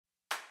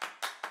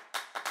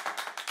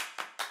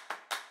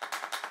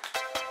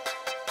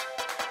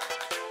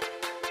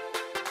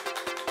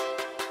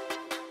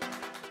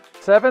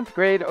7th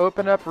grade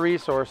Open Up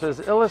Resources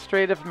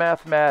Illustrative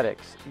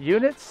Mathematics,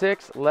 Unit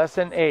 6,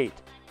 Lesson 8,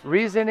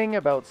 Reasoning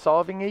about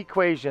Solving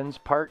Equations,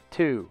 Part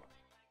 2.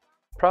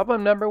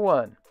 Problem number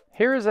 1.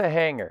 Here is a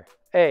hanger.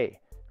 A.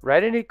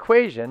 Write an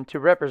equation to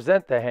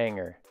represent the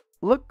hanger.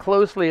 Look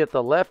closely at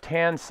the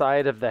left-hand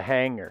side of the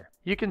hanger.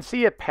 You can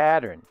see a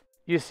pattern.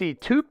 You see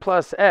 2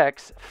 plus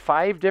x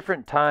 5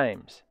 different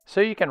times.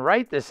 So you can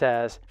write this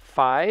as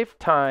 5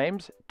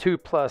 times 2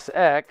 plus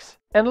x.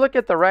 And look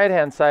at the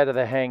right-hand side of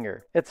the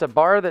hanger. It's a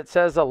bar that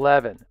says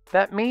 11.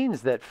 That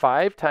means that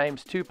 5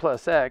 times 2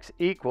 plus x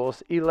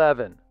equals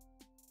 11.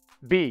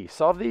 B.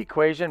 Solve the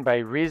equation by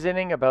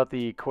reasoning about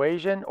the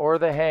equation or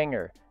the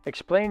hanger.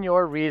 Explain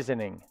your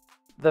reasoning.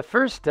 The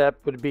first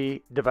step would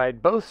be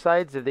divide both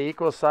sides of the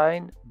equal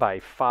sign by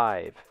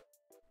 5.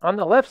 On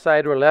the left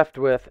side, we're left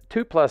with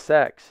 2 plus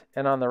x,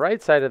 and on the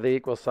right side of the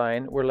equal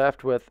sign, we're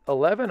left with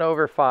 11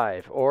 over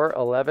 5, or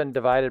 11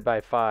 divided by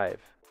 5.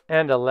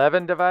 And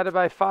 11 divided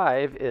by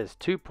 5 is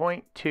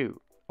 2.2,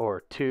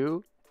 or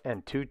 2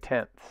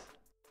 2/10.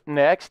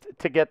 Next,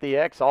 to get the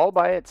x all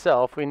by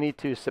itself, we need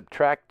to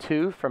subtract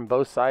 2 from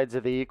both sides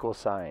of the equal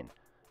sign.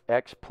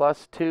 X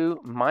plus 2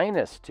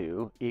 minus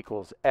 2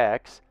 equals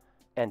x,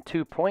 and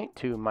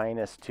 2.2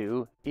 minus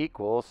 2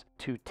 equals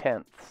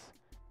 2/10.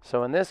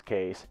 So in this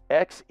case,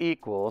 x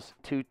equals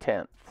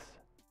 2/10.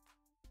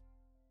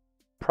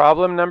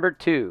 Problem number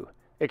 2.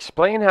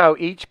 Explain how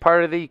each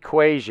part of the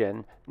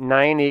equation,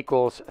 9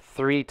 equals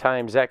 3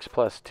 times x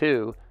plus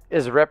 2,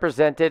 is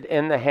represented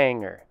in the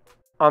hanger.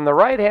 On the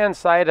right-hand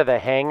side of the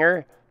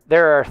hanger,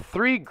 there are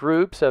 3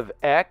 groups of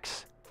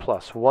x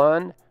plus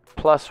 1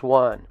 plus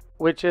 1,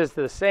 which is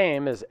the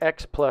same as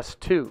x plus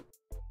 2.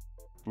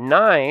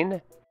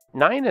 9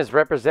 is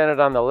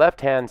represented on the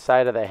left-hand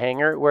side of the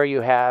hanger, where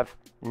you have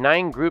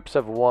 9 groups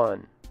of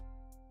 1.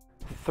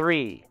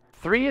 3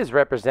 is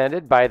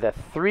represented by the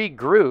 3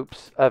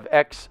 groups of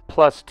x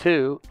plus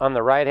 2 on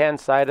the right-hand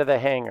side of the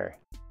hanger.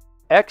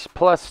 X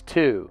plus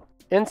 2.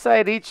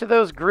 Inside each of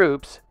those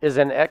groups is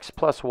an x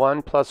plus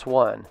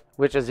 1,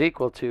 which is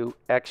equal to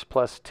x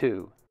plus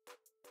 2.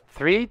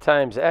 3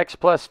 times x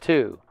plus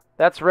 2.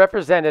 That's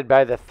represented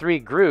by the 3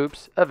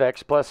 groups of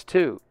x plus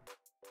 2.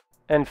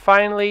 And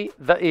finally,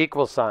 the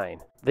equal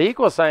sign. The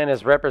equal sign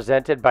is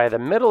represented by the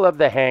middle of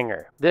the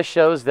hanger. This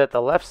shows that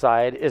the left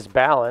side is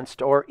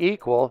balanced or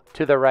equal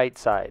to the right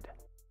side.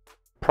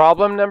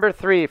 Problem number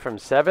 3 from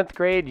 7th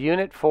grade,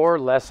 Unit 4,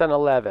 Lesson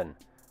 11.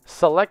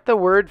 Select the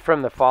word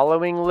from the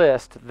following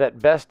list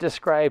that best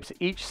describes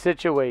each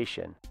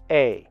situation.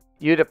 A.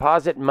 You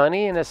deposit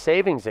money in a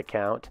savings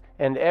account,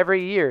 and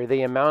every year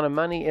the amount of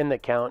money in the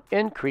account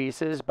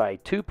increases by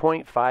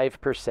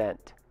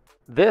 2.5%.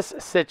 This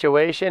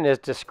situation is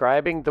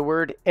describing the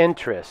word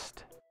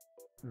interest.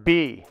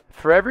 B.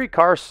 For every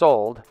car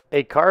sold,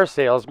 a car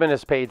salesman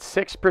is paid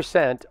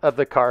 6% of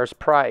the car's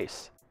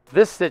price.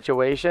 This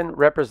situation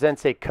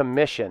represents a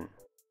commission.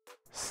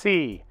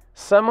 C.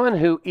 Someone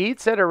who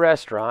eats at a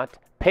restaurant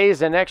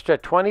pays an extra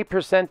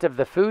 20% of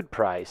the food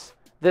price.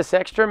 This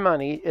extra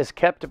money is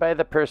kept by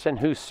the person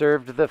who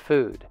served the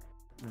food.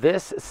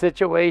 This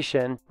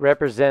situation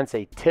represents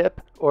a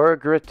tip or a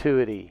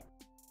gratuity.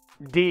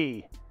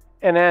 D.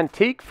 An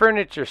antique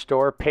furniture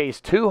store pays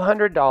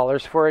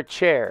 $200 for a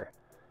chair,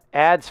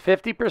 adds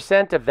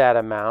 50% of that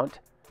amount,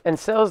 and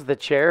sells the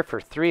chair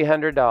for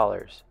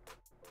 $300.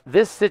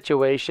 This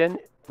situation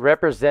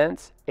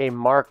represents a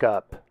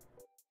markup.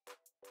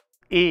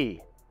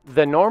 E.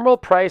 The normal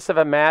price of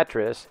a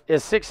mattress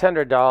is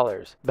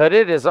 $600, but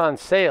it is on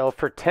sale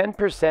for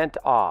 10%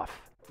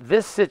 off.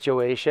 This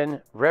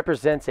situation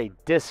represents a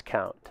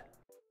discount.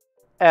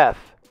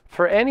 F.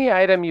 For any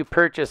item you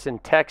purchase in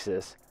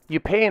Texas, you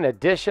pay an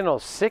additional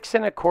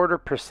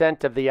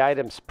 6.25% of the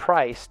item's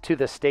price to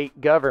the state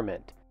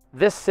government.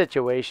 This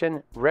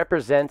situation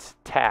represents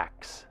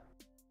tax.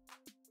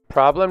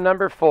 Problem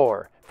number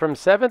 4 from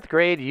 7th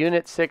grade,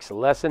 Unit 6,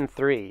 Lesson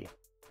 3.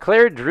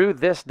 Claire drew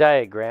this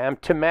diagram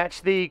to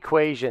match the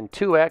equation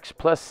 2x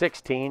plus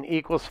 16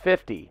 equals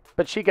 50,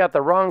 but she got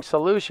the wrong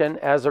solution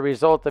as a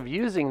result of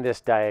using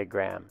this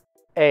diagram.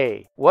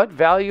 A. What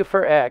value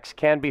for x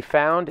can be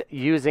found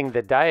using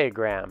the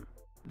diagram?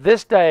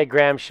 This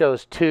diagram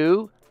shows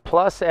 2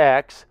 plus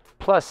x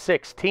plus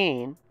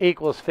 16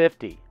 equals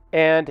 50.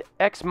 And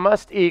x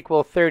must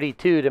equal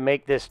 32 to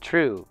make this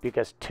true,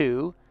 because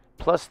 2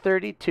 plus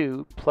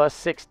 32 plus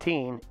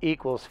 16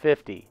 equals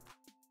 50.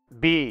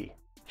 B.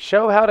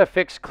 Show how to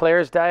fix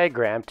Claire's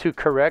diagram to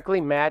correctly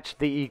match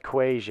the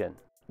equation.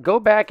 Go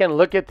back and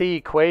look at the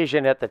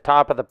equation at the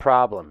top of the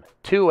problem.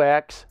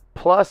 2x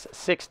plus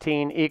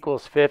 16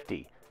 equals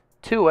 50.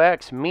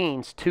 2x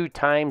means 2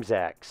 times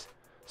x.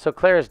 So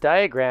Claire's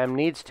diagram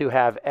needs to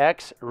have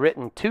x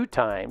written 2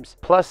 times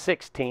plus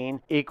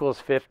 16 equals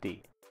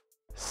 50.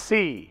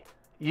 C.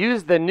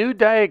 Use the new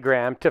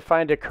diagram to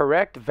find a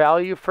correct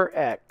value for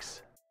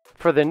x.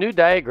 For the new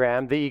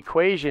diagram, the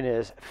equation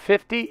is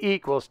 50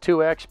 equals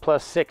 2x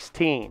plus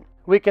 16.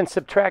 We can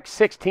subtract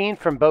 16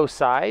 from both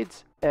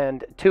sides,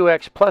 and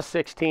 2x plus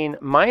 16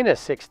 minus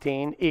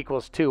 16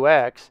 equals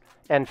 2x,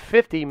 and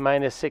 50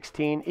 minus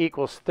 16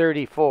 equals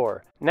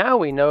 34. Now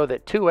we know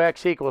that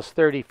 2x equals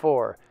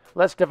 34.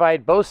 Let's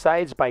divide both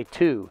sides by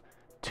 2.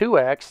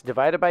 2x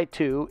divided by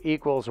 2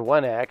 equals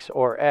 1x,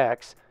 or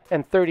x,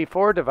 and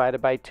 34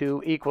 divided by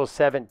 2 equals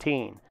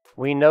 17.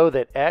 We know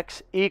that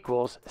x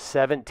equals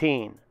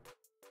 17.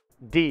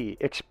 D.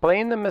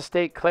 Explain the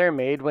mistake Claire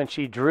made when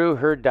she drew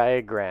her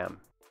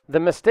diagram. The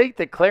mistake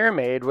that Claire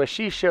made was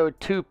she showed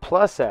 2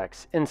 plus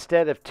x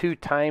instead of 2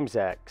 times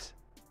x.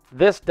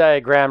 This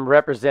diagram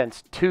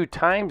represents 2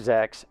 times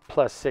x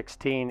plus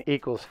 16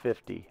 equals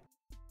 50.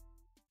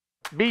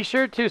 Be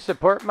sure to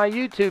support my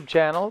YouTube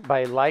channel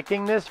by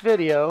liking this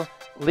video,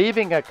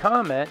 leaving a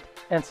comment,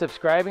 and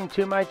subscribing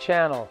to my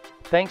channel.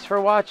 Thanks for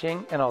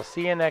watching, and I'll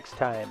see you next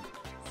time.